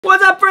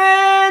What's up,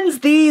 friends?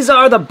 These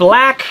are the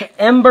Black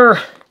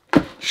Ember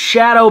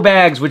shadow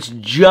bags,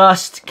 which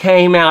just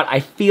came out.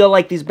 I feel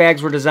like these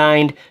bags were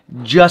designed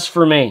just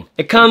for me.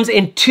 It comes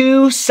in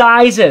two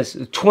sizes,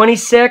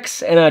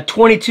 26 and a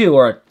 22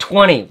 or a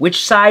 20.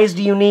 Which size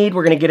do you need?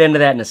 We're gonna get into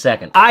that in a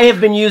second. I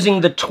have been using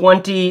the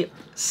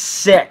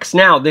 26.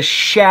 Now, the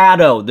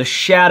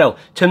shadow.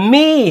 To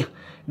me,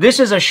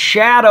 this is a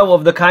shadow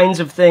of the kinds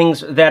of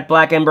things that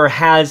Black Ember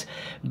has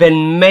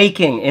been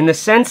making, in the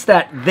sense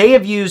that they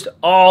have used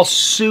all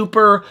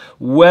super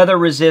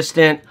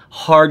weather-resistant,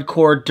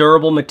 hardcore,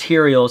 durable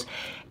materials,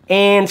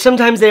 and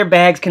sometimes their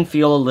bags can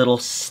feel a little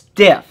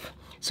stiff.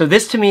 So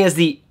this to me is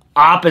the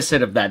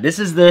opposite of that. This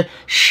is the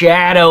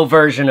shadow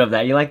version of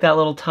that. You like that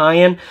little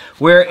tie-in?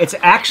 Where it's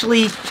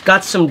actually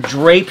got some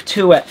drape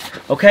to it.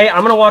 Okay,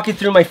 I'm gonna walk you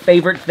through my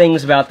favorite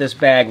things about this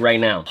bag right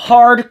now.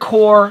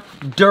 Hardcore,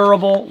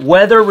 durable,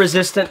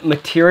 weather-resistant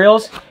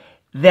materials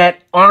that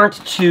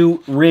aren't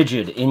too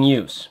rigid in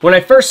use. When I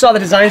first saw the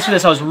designs for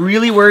this, I was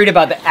really worried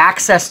about the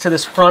access to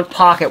this front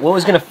pocket, what it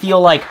was gonna feel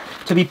like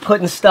to be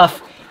putting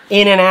stuff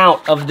in and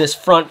out of this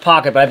front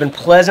pocket, but I've been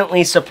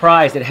pleasantly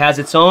surprised. It has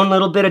its own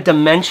little bit of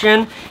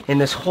dimension in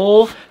this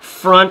whole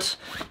front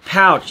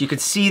pouch. You could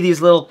see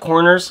these little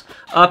corners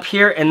up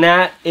here, and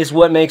that is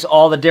what makes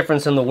all the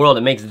difference in the world.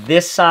 It makes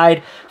this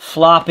side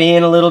flop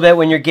in a little bit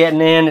when you're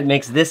getting in. It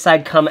makes this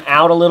side come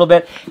out a little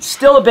bit. It's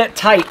still a bit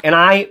tight, and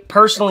I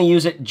personally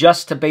use it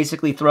just to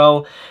basically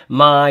throw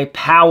my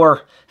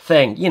power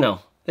thing. You know,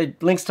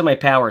 it links to my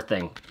power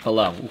thing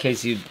below, in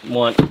case you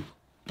want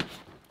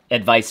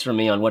advice from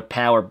me on what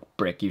power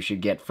brick you should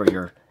get for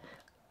your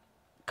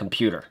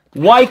computer.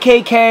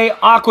 YKK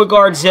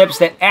AquaGuard zips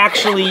that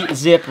actually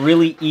zip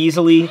really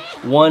easily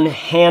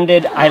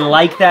one-handed. I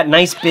like that.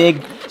 Nice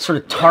big sort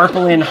of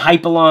tarpaulin,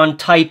 hypalon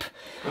type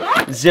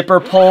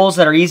zipper pulls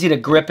that are easy to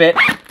grip it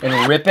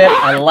and rip it.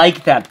 I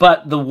like that,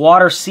 but the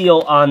water seal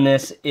on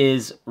this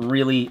is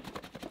really,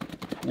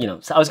 you know,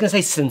 I was gonna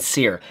say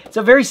sincere. It's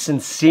a very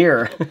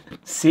sincere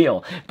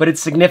seal, but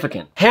it's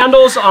significant.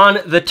 Handles on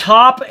the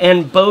top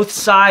and both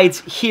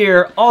sides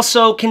here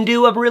also can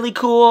do a really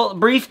cool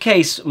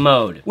briefcase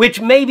mode, which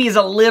maybe is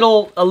a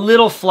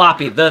little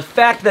floppy. The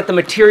fact that the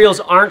materials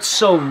aren't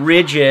so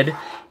rigid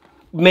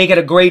make it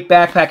a great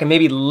backpack and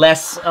maybe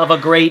less of a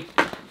great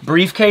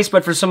briefcase,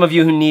 but for some of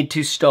you who need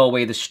to stow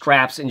away the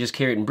straps and just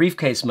carry it in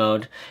briefcase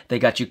mode, they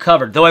got you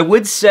covered. Though I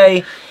would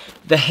say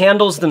the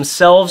handles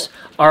themselves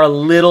are a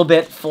little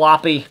bit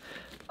floppy.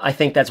 I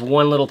think that's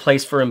one little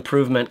place for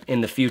improvement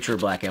in the future,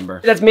 Black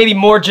Ember. That's maybe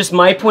more just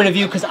my point of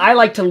view, because I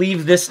like to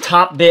leave this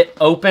top bit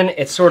open.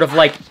 It sort of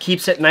like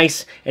keeps it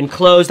nice and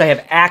closed. I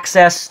have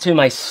access to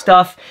my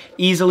stuff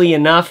easily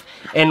enough,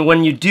 and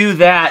when you do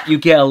that, you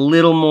get a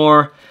little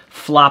more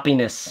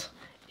floppiness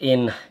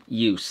in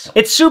use.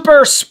 It's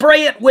super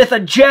spray it with a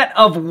jet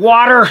of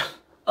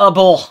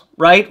waterable,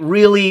 right?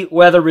 Really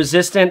weather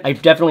resistant.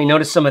 I've definitely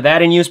noticed some of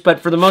that in use,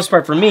 but for the most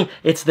part for me,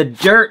 it's the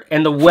dirt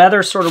and the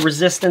weather sort of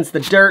resistance,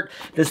 the dirt,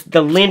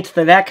 the lint,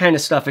 that kind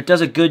of stuff. It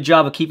does a good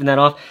job of keeping that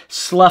off,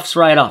 sloughs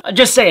right off. I'm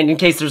just saying, in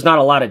case there's not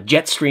a lot of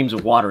jet streams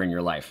of water in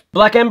your life.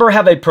 Black Ember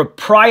have a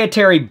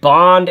proprietary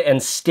bond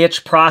and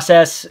stitch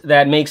process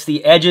that makes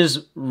the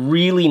edges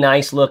really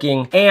nice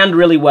looking and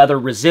really weather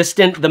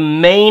resistant. The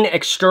main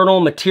external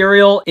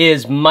material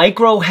is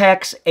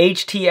Microhex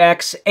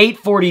HTX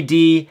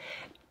 840D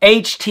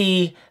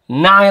HT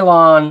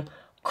nylon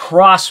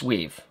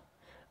crossweave.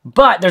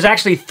 But there's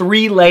actually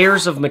 3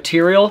 layers of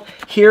material.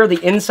 Here,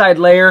 the inside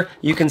layer,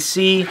 you can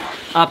see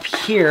up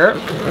here,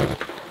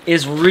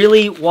 is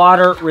really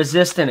water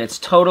resistant. It's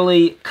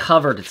totally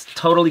covered. It's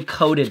totally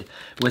coated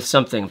with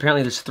something.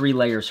 Apparently there's 3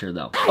 layers here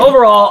though.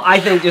 Overall, I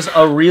think just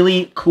a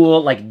really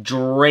cool like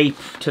drape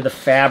to the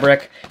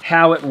fabric,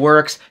 how it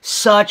works.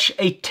 Such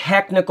a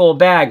technical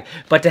bag,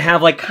 but to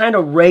have like kind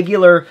of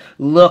regular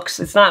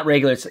looks, it's not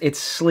regular, it's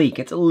sleek.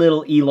 It's a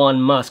little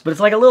Elon Musk, but it's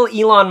like a little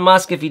Elon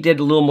Musk if he did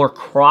a little more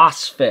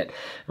CrossFit,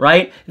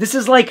 right? This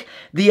is like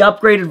the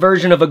upgraded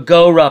version of a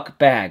GoRuck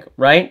bag,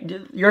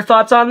 right? Your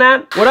thoughts on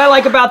that? What I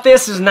like about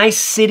this is nice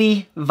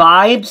city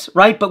vibes,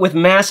 right? But with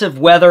massive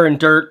weather and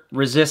dirt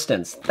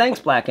resistance. Thanks,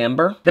 Black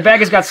Ember. The bag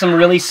has got some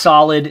really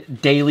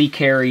solid daily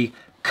carry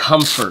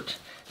comfort.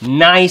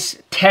 Nice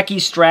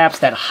techie straps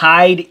that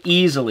hide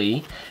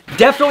easily.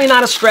 Definitely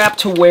not a strap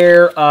to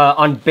wear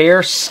on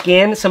bare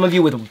skin. Some of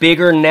you with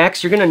bigger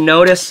necks, you're gonna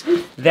notice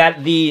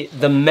that the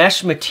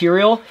mesh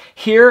material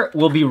here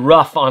will be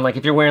rough on, like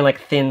if you're wearing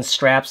like thin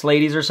straps,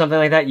 ladies, or something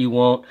like that, you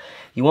won't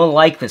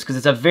like this, because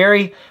it's a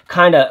very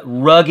kind of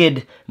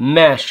rugged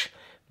mesh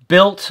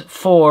built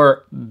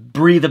for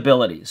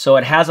breathability. So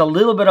it has a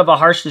little bit of a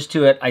harshness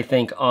to it, I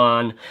think,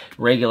 on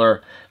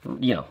regular,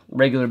 you know,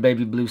 regular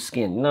baby blue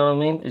skin. You know what I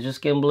mean? It's just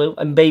skin blue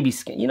and baby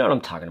skin. You know what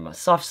I'm talking about.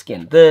 Soft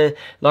skin, the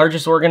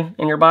largest organ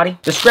in your body.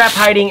 The strap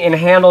hiding and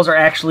handles are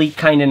actually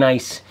kind of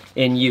nice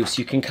in use.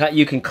 You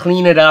can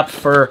clean it up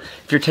for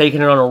if you're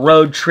taking it on a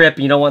road trip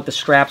and you don't want the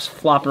straps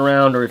flopping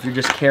around, or if you're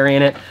just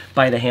carrying it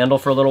by the handle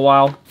for a little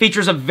while.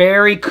 Features a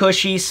very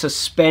cushy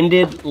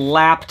suspended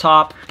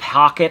laptop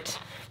pocket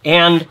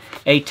and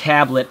a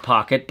tablet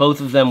pocket,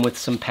 both of them with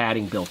some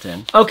padding built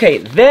in. Okay,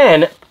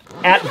 then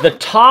at the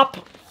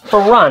top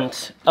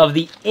front of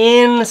the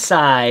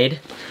inside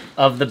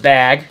of the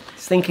bag,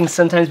 this thing can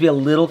sometimes be a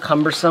little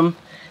cumbersome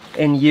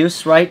in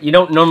use, right? You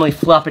don't normally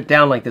flop it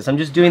down like this. I'm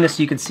just doing this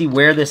so you can see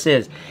where this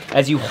is.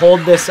 As you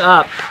hold this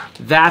up,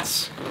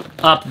 that's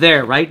up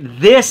there, right?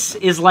 This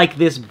is like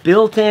this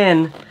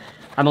built-in.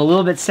 I'm a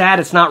little bit sad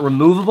it's not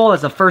removable.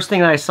 That's the first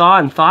thing that I saw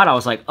and thought. I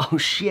was like, oh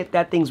shit,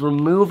 that thing's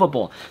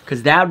removable.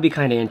 Because that would be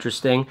kind of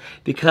interesting,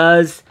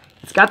 because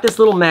it's got this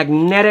little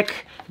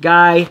magnetic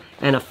guy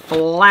and a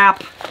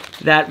flap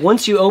that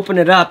once you open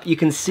it up, you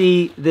can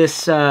see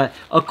this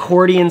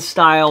accordion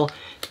style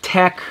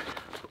tech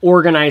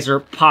organizer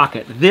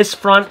pocket. This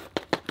front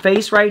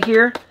face right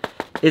here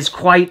is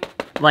quite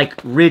like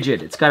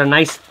rigid. It's got a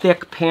nice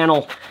thick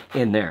panel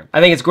in there. I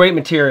think it's great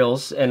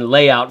materials and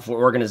layout for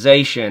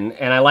organization,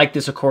 and I like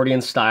this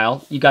accordion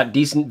style. You got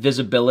decent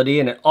visibility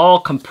and it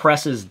all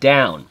compresses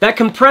down. That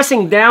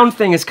compressing down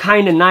thing is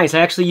kind of nice.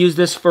 I actually use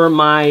this for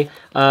my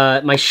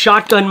my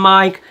shotgun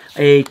mic,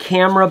 a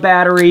camera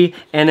battery,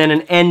 and then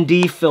an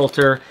ND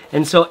filter.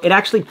 And so it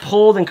actually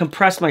pulled and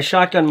compressed my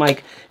shotgun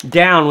mic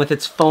down with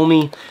its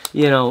foamy,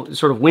 you know,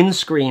 sort of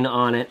windscreen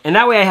on it. And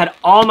that way I had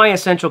all my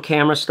essential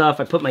camera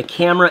stuff. I put my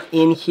camera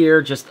in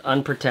here just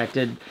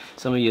unprotected.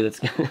 Some of you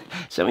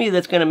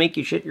that's gonna make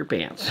you shit your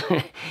pants.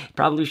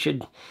 Probably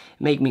should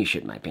make me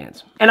shit my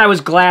pants. And I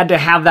was glad to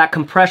have that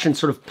compression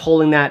sort of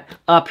pulling that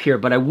up here.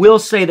 But I will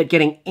say that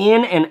getting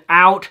in and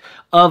out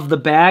of the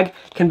bag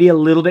can be a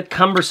little bit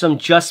cumbersome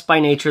just by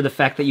nature of the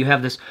fact that you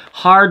have this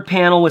hard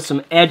panel with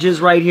some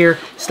edges right here.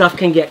 Stuff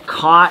can get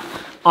caught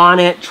on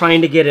it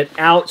trying to get it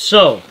out.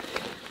 So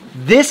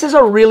this is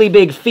a really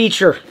big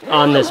feature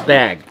on this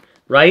bag,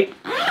 right?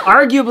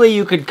 Arguably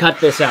you could cut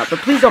this out, but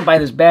please don't buy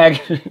this bag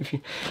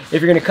if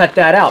you're gonna cut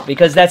that out,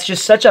 because that's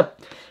just such an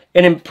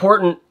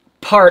important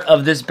part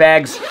of this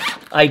bag's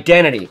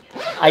identity.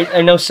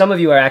 I know some of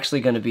you are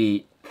actually gonna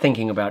be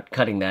thinking about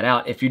cutting that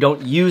out if you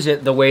don't use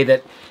it the way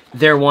that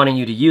they're wanting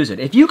you to use it.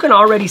 If you can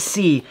already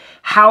see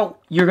how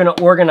you're gonna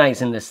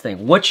organize in this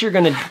thing, what you're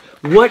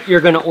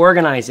gonna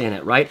organize in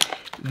it, right?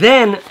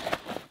 Then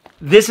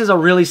this is a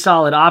really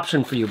solid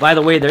option for you. By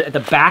the way, at the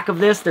back of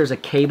this, there's a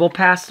cable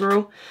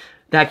pass-through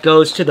that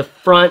goes to the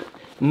front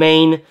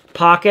main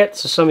pocket.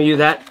 So some of you,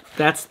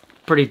 that's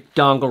pretty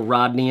dongle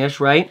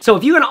Rodney-ish, right? So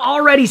if you can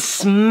already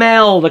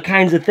smell the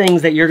kinds of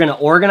things that you're gonna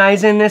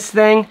organize in this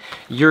thing,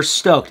 you're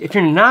stoked. If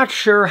you're not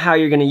sure how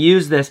you're gonna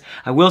use this,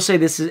 I will say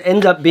this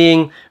ends up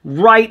being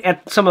right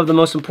at some of the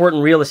most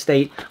important real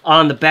estate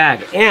on the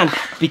bag. And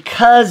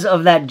because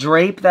of that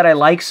drape that I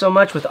like so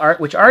much, which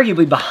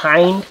arguably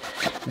behind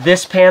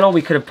this panel,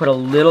 we could have put a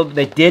little,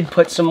 they did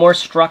put some more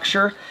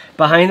structure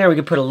behind there. We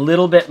could put a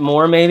little bit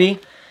more maybe,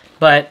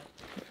 but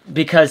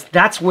because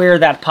that's where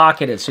that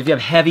pocket is. So if you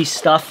have heavy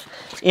stuff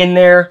in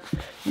there,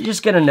 you're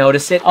just gonna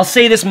notice it. I'll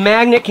say this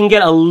magnet can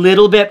get a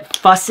little bit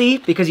fussy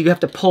because you have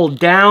to pull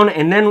down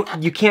and then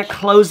you can't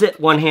close it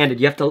one-handed.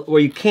 You have to, or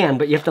you can,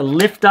 but you have to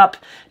lift up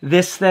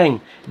this thing.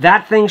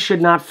 That thing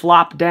should not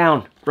flop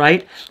down,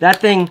 right?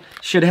 That thing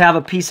should have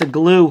a piece of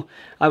glue.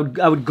 I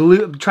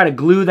would try to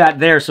glue that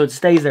there so it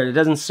stays there. It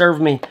doesn't serve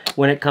me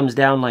when it comes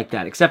down like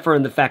that, except for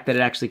in the fact that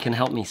it actually can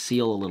help me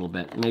seal a little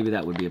bit. Maybe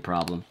that would be a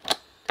problem.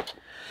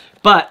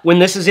 But when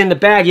this is in the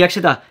bag, you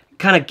actually have to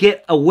kind of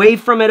get away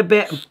from it a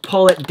bit and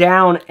pull it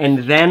down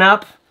and then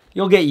up.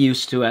 You'll get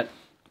used to it.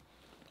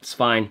 It's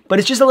fine. But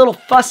it's just a little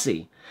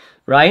fussy,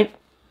 right?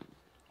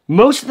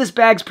 Most of this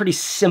bag's pretty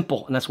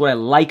simple, and that's what I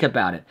like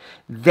about it.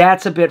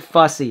 That's a bit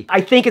fussy.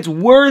 I think it's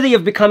worthy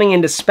of becoming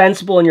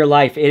indispensable in your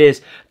life. It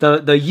is.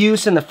 The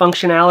use and the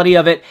functionality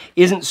of it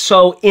isn't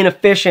so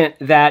inefficient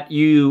that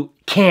you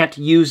can't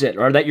use it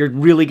or that you're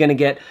really gonna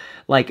get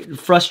like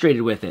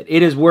frustrated with it.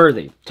 It is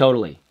worthy,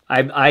 totally.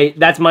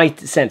 That's my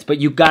sense, but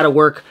you've got to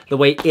work the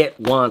way it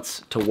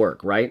wants to work,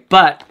 right?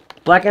 But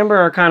Black Ember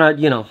are kind of,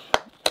 you know,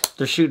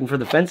 they're shooting for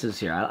the fences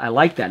here. I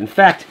like that. In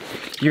fact,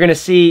 you're gonna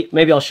see,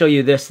 maybe I'll show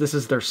you this. This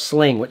is their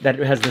sling that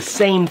has the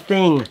same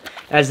thing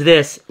as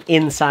this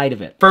inside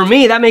of it. For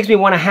me, that makes me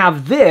want to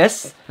have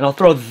this, and I'll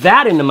throw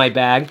that into my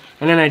bag,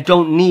 and then I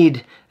don't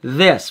need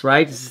this,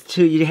 right?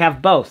 You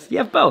have both. You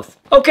have both.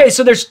 Okay,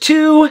 so there's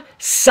two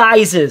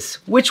sizes.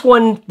 Which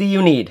one do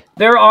you need?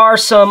 There are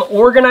some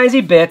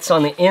organizing bits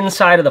on the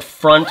inside of the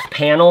front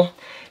panel.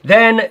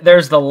 Then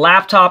there's the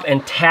laptop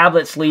and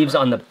tablet sleeves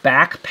on the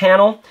back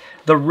panel.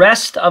 The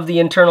rest of the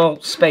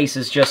internal space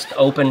is just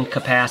open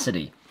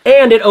capacity.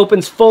 And it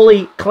opens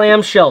fully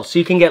clamshell, so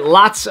you can get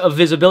lots of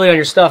visibility on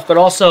your stuff, but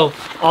also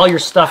all your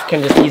stuff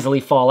can just easily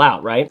fall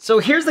out, right? So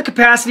here's the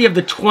capacity of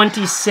the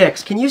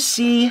 26. Can you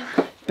see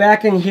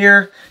back in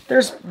here?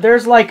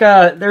 There's like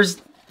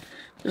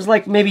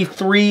maybe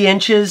 3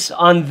 inches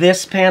on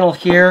this panel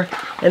here,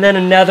 and then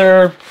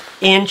another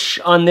inch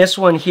on this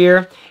one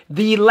here.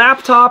 The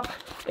laptop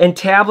and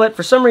tablet,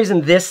 for some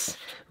reason, this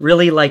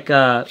really like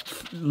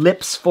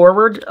lips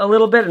forward a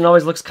little bit and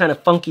always looks kind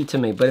of funky to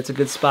me, but it's a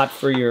good spot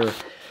for your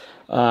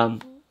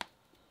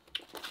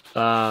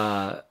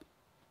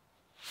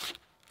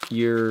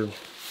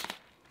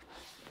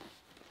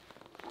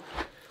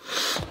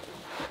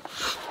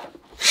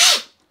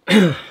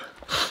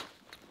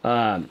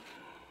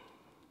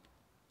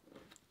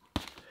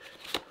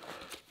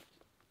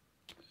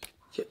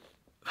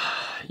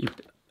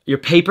your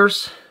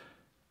papers,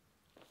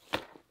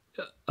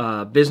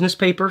 business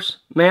papers,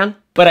 man.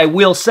 But I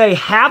will say,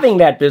 having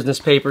that business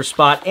paper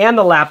spot and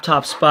the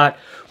laptop spot,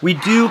 we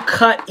do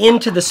cut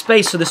into the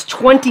space. So this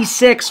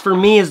 26 for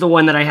me is the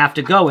one that I have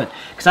to go with,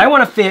 because I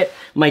want to fit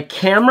my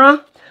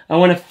camera, I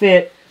want to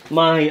fit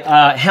my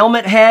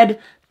helmet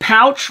head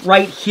pouch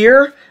right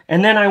here,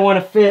 and then I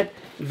want to fit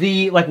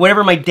the, like,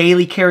 whatever my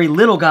daily carry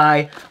little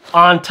guy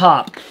on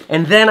top.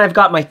 And then I've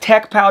got my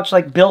tech pouch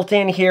like built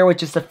in here with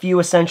just a few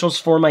essentials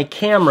for my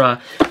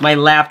camera, my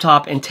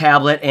laptop and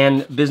tablet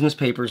and business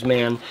papers,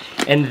 man.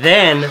 And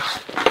then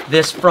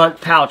this front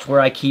pouch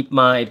where I keep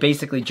my,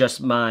 basically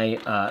just my,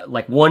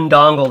 like one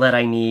dongle that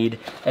I need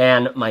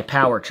and my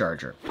power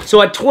charger.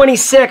 So at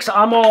 26,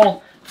 I'm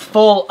all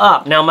full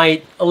up. Now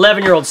my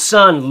 11-year-old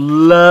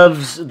son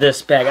loves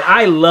this bag.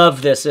 I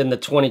love this in the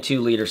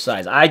 22-liter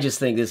size. I just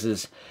think this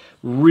is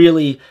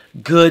really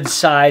good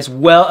size,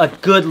 well, a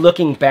good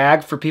looking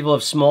bag for people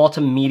of small to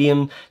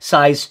medium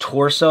sized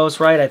torsos,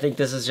 right? I think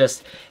this is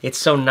just, it's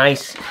so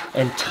nice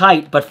and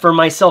tight. But for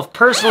myself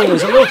personally, it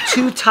was a little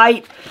too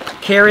tight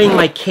carrying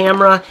my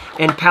camera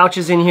and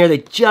pouches in here. They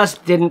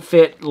just didn't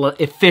fit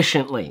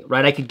efficiently,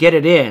 right? I could get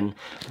it in,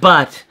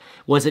 but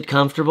was it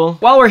comfortable?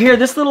 While we're here,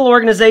 this little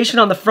organization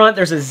on the front,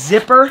 there's a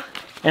zipper,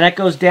 and that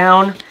goes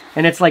down,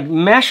 and it's like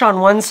mesh on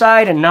one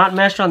side and not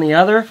mesh on the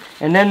other.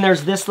 And then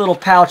there's this little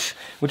pouch,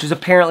 which is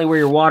apparently where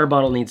your water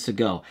bottle needs to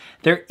go.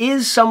 There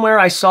is somewhere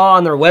I saw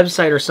on their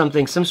website or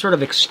something, some sort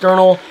of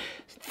external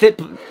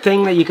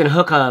thing that you can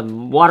hook a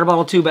water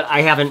bottle to, but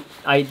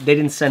they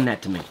didn't send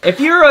that to me. If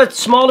you're a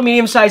small to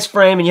medium sized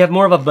frame and you have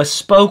more of a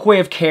bespoke way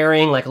of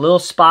carrying, like a little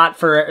spot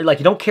for, like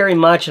you don't carry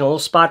much and a little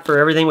spot for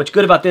everything, what's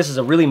good about this is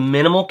a really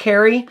minimal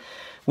carry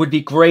would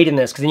be great in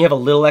this, because then you have a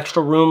little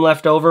extra room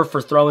left over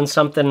for throwing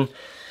something,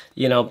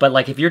 you know. But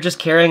like if you're just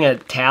carrying a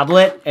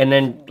tablet and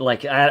then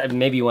like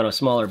maybe you want a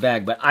smaller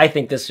bag, but I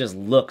think this just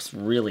looks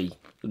really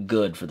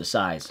good for the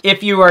size.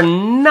 If you are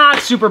not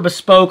super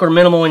bespoke or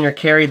minimal in your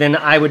carry, then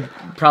I would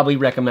probably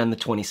recommend the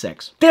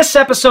 26. This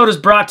episode is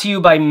brought to you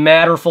by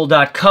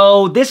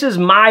Matterful.co. This is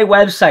my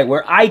website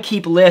where I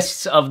keep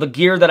lists of the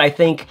gear that I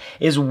think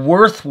is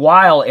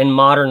worthwhile in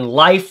modern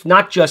life,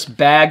 not just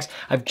bags.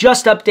 I've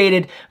just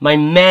updated my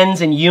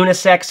men's and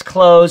unisex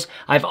clothes.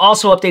 I've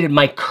also updated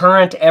my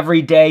current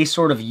everyday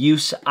sort of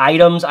use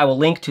items. I will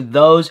link to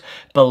those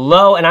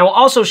below, and I will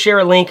also share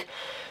a link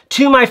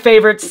to my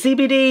favorite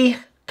CBD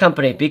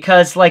company,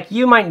 because like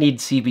you might need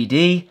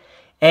CBD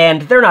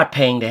and they're not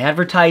paying to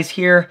advertise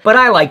here, but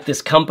I like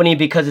this company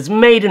because it's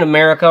made in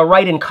America,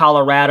 right in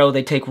Colorado.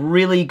 They take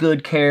really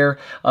good care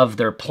of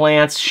their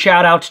plants.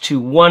 Shout out to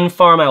One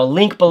Farm. I will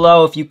link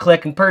below. If you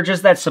click and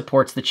purchase, that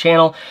supports the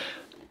channel.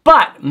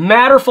 But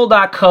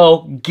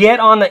Matterful.co,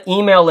 get on the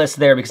email list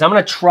there, because I'm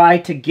gonna try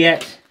to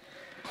get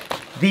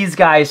these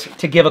guys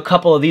to give a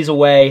couple of these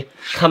away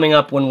coming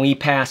up when we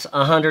pass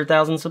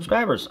 100,000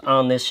 subscribers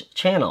on this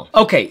channel.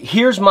 Okay,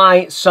 here's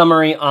my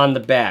summary on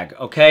the bag,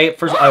 okay?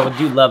 First, I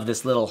do love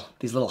these little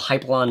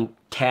Hypalon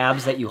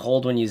tabs that you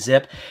hold when you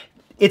zip.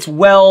 It's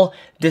well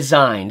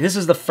designed. This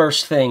is the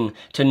first thing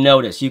to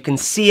notice. You can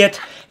see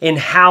it in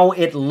how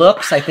it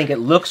looks. I think it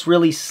looks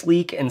really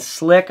sleek and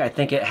slick. I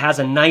think it has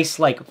a nice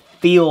like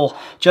feel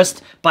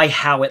just by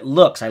how it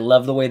looks. I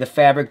love the way the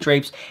fabric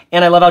drapes,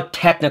 and I love how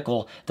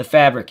technical the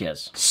fabric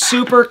is.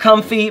 Super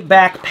comfy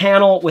back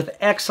panel with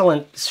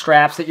excellent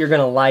straps that you're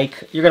gonna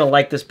like. You're gonna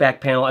like this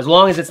back panel as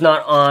long as it's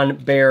not on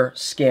bare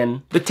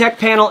skin. The tech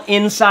panel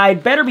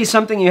inside better be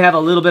something you have a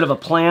little bit of a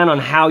plan on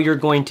how you're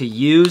going to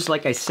use.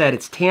 Like I said,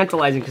 it's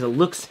tantalizing because it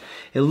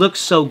looks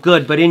so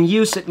good, but in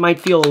use it might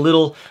feel a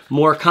little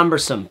more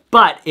cumbersome.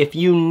 But if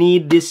you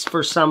need this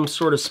for some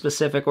sort of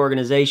specific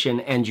organization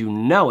and you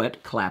know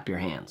it, clap your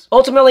hands.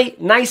 Ultimately,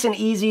 nice and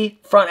easy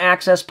front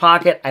access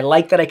pocket. I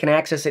like that I can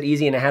access it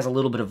easy and it has a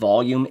little bit of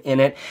volume in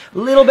it. A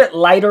little bit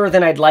lighter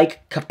than I'd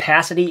like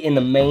capacity in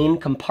the main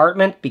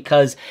compartment,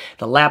 because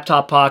the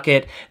laptop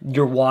pocket,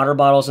 your water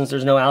bottle, since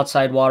there's no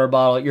outside water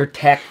bottle, your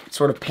tech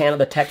sort of panel,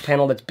 the tech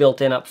panel that's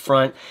built in up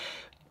front.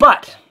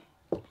 But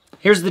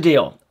here's the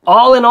deal.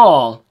 All in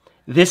all,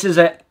 this is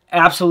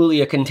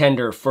absolutely a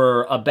contender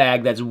for a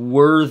bag that's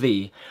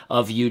worthy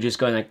of you just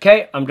going like,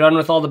 okay, I'm done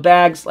with all the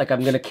bags. Like,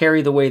 I'm gonna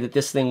carry the way that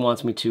this thing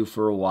wants me to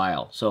for a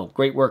while. So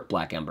great work,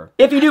 Black Ember.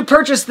 If you do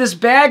purchase this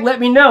bag, let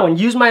me know and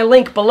use my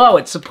link below.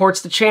 It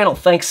supports the channel.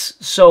 Thanks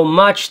so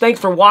much. Thanks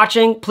for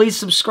watching. Please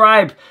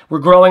subscribe. We're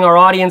growing our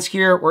audience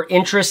here. We're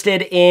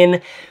interested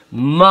in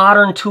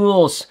modern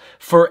tools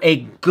for a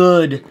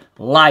good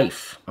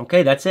life.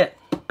 Okay, that's it.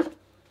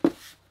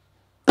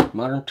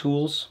 Modern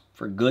tools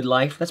for good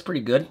life. That's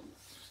pretty good.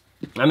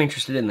 I'm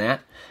interested in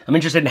that. I'm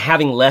interested in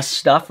having less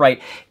stuff,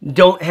 right?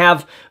 Don't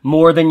have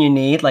more than you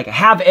need. Like,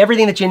 have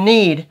everything that you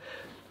need,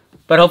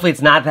 but hopefully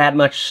it's not that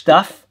much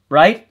stuff,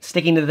 right?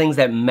 Sticking to the things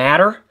that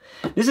matter.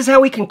 This is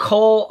how we can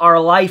cull our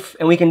life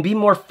and we can be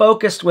more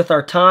focused with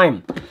our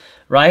time,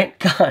 right?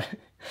 God,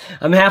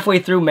 I'm halfway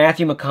through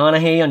Matthew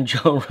McConaughey on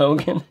Joe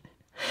Rogan.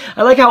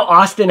 I like how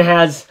Austin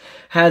has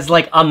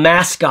like a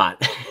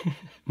mascot.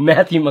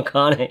 Matthew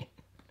McConaughey.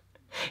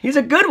 He's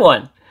a good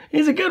one.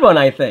 He's a good one,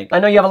 I think. I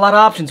know you have a lot of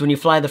options when you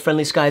fly the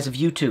friendly skies of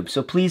YouTube,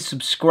 so please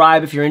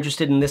subscribe if you're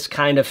interested in this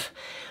kind of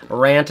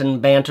rant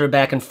and banter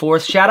back and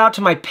forth. Shout out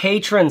to my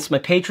patrons. My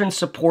patrons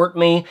support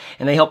me,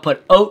 and they help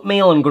put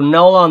oatmeal and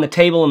granola on the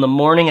table in the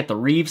morning at the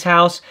Reeves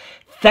house.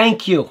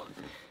 Thank you.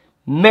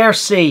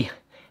 Merci.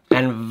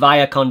 And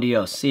vaya con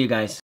Dios. See you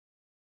guys.